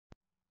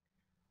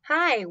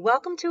Hi,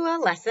 welcome to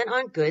a lesson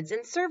on goods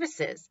and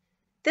services.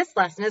 This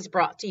lesson is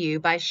brought to you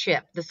by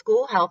SHIP, the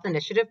School Health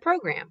Initiative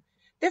Program.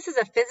 This is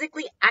a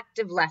physically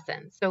active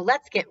lesson, so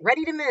let's get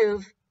ready to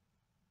move.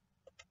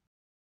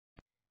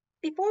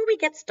 Before we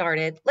get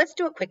started, let's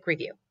do a quick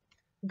review.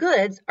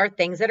 Goods are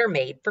things that are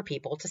made for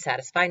people to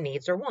satisfy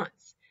needs or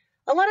wants.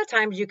 A lot of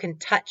times you can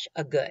touch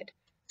a good,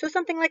 so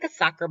something like a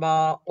soccer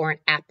ball or an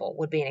apple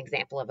would be an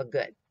example of a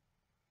good.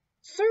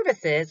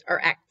 Services are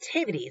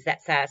activities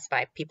that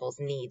satisfy people's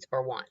needs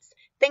or wants,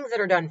 things that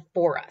are done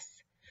for us.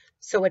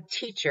 So a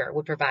teacher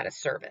would provide a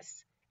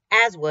service,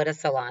 as would a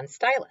salon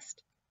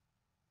stylist.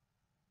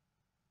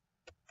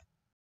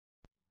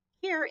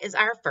 Here is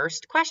our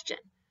first question.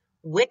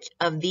 Which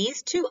of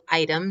these two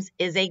items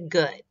is a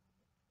good?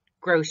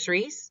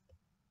 Groceries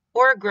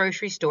or a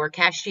grocery store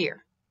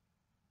cashier?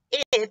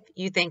 If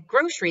you think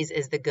groceries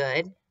is the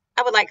good,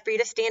 I would like for you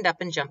to stand up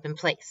and jump in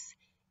place.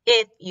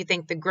 If you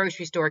think the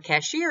grocery store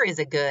cashier is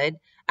a good,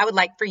 I would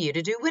like for you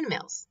to do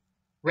windmills.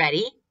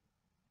 Ready?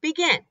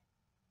 Begin.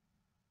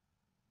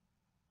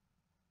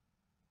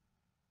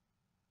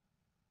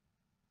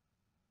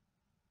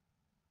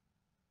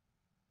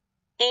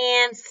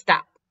 And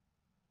stop.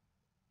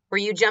 Were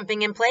you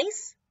jumping in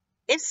place?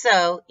 If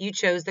so, you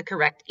chose the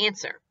correct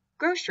answer.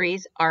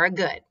 Groceries are a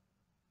good.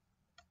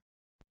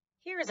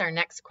 Here is our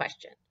next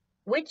question.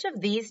 Which of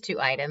these two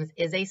items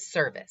is a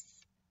service?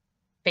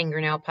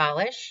 Fingernail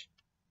polish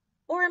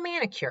or a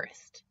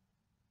manicurist?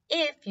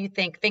 If you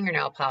think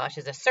fingernail polish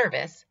is a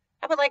service,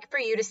 I would like for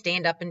you to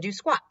stand up and do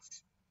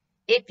squats.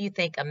 If you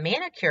think a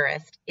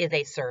manicurist is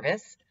a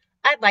service,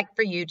 I'd like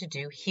for you to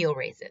do heel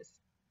raises.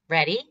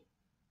 Ready?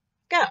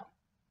 Go.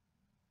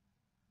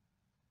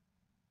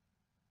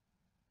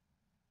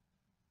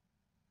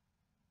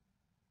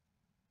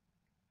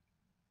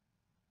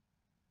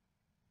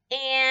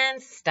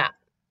 And stop.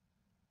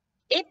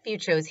 If you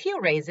chose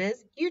heel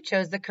raises, you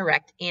chose the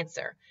correct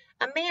answer.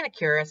 A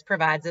manicurist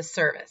provides a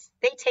service.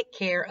 They take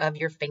care of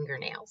your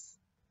fingernails.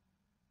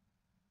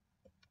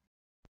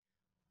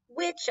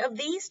 Which of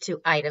these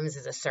two items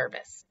is a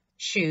service?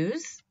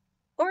 Shoes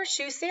or a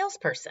shoe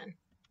salesperson?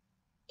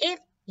 If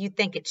you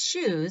think it's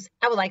shoes,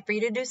 I would like for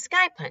you to do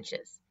sky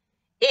punches.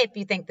 If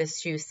you think the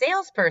shoe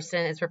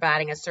salesperson is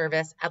providing a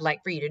service, I'd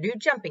like for you to do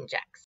jumping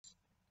jacks.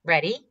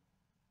 Ready?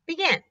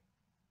 Begin.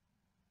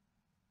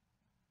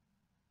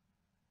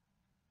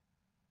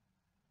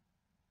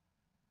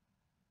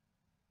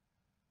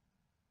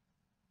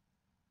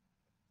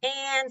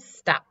 And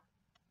stop.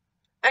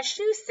 A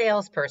shoe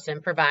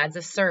salesperson provides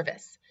a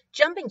service.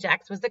 Jumping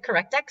jacks was the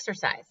correct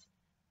exercise.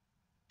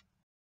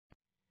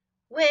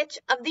 Which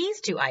of these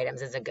two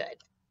items is a good?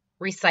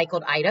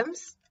 Recycled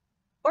items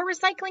or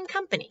recycling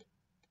company?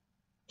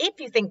 If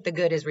you think the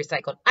good is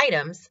recycled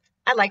items,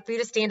 I'd like for you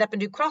to stand up and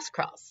do cross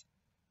crawls.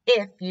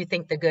 If you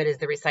think the good is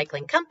the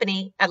recycling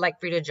company, I'd like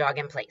for you to jog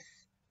in place.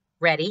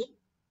 Ready?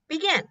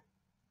 Begin.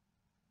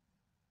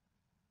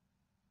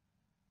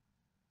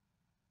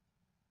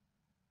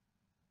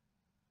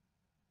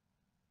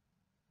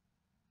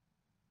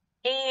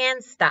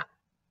 And stop.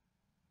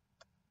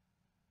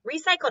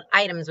 Recycled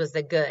items was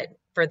the good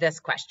for this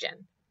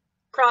question.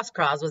 Cross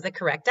crawls was the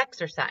correct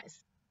exercise.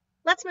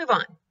 Let's move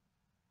on.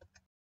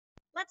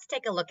 Let's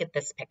take a look at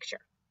this picture.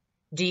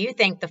 Do you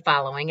think the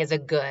following is a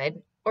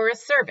good or a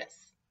service?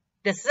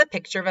 This is a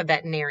picture of a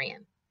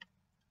veterinarian.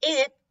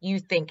 If you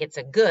think it's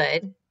a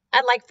good,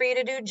 I'd like for you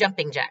to do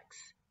jumping jacks.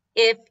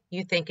 If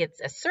you think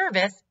it's a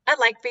service, I'd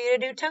like for you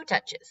to do toe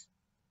touches.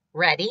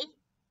 Ready?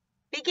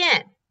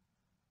 Begin.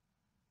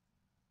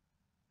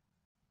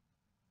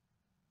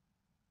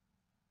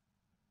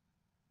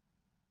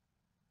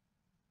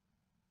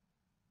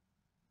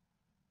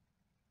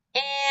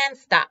 And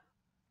stop.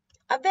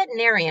 A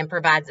veterinarian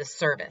provides a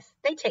service.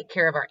 They take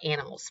care of our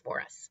animals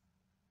for us.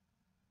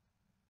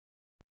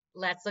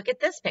 Let's look at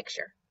this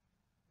picture.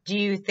 Do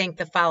you think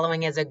the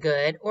following is a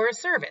good or a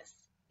service?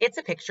 It's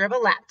a picture of a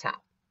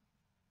laptop.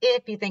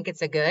 If you think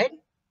it's a good,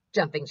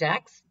 jumping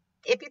jacks.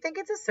 If you think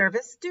it's a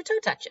service, do toe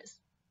touches.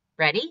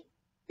 Ready?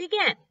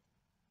 Begin.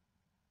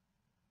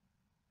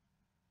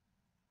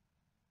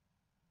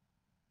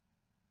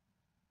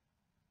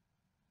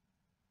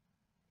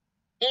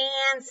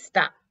 And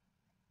stop.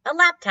 A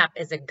laptop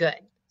is a good,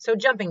 so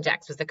jumping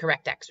jacks was the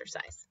correct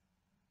exercise.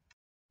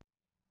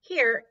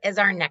 Here is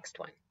our next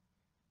one.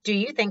 Do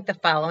you think the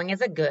following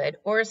is a good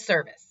or a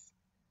service?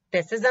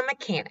 This is a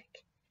mechanic.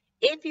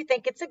 If you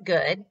think it's a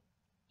good,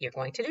 you're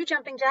going to do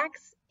jumping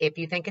jacks. If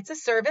you think it's a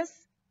service,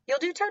 you'll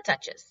do toe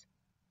touches.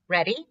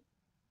 Ready?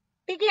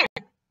 Begin.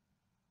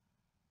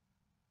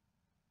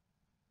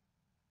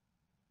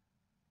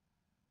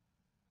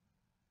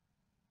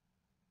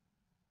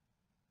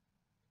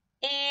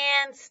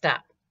 And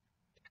stop.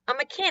 A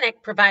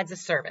mechanic provides a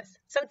service,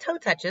 so toe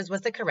touches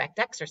was the correct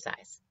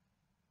exercise.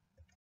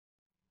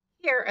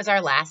 Here is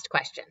our last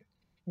question.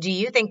 Do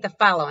you think the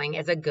following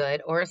is a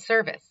good or a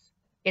service?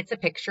 It's a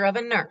picture of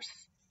a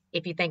nurse.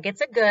 If you think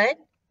it's a good,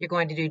 you're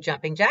going to do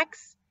jumping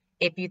jacks.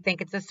 If you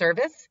think it's a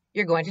service,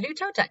 you're going to do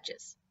toe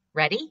touches.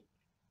 Ready?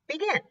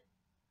 Begin.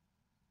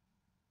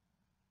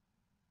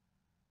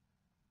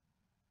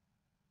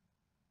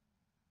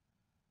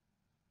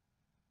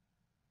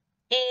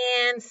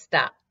 And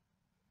stop.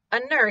 A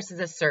nurse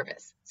is a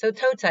service, so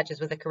toe touch is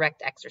with the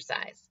correct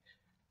exercise.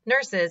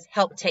 Nurses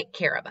help take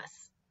care of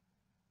us.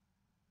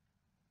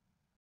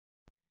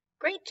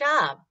 Great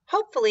job!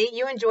 Hopefully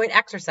you enjoyed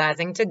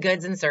exercising to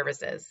goods and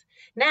services.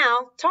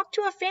 Now, talk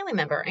to a family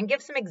member and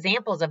give some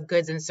examples of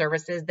goods and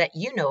services that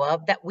you know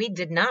of that we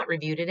did not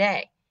review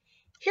today.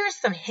 Here are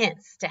some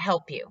hints to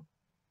help you.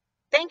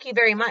 Thank you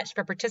very much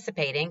for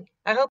participating.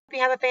 I hope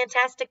you have a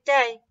fantastic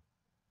day.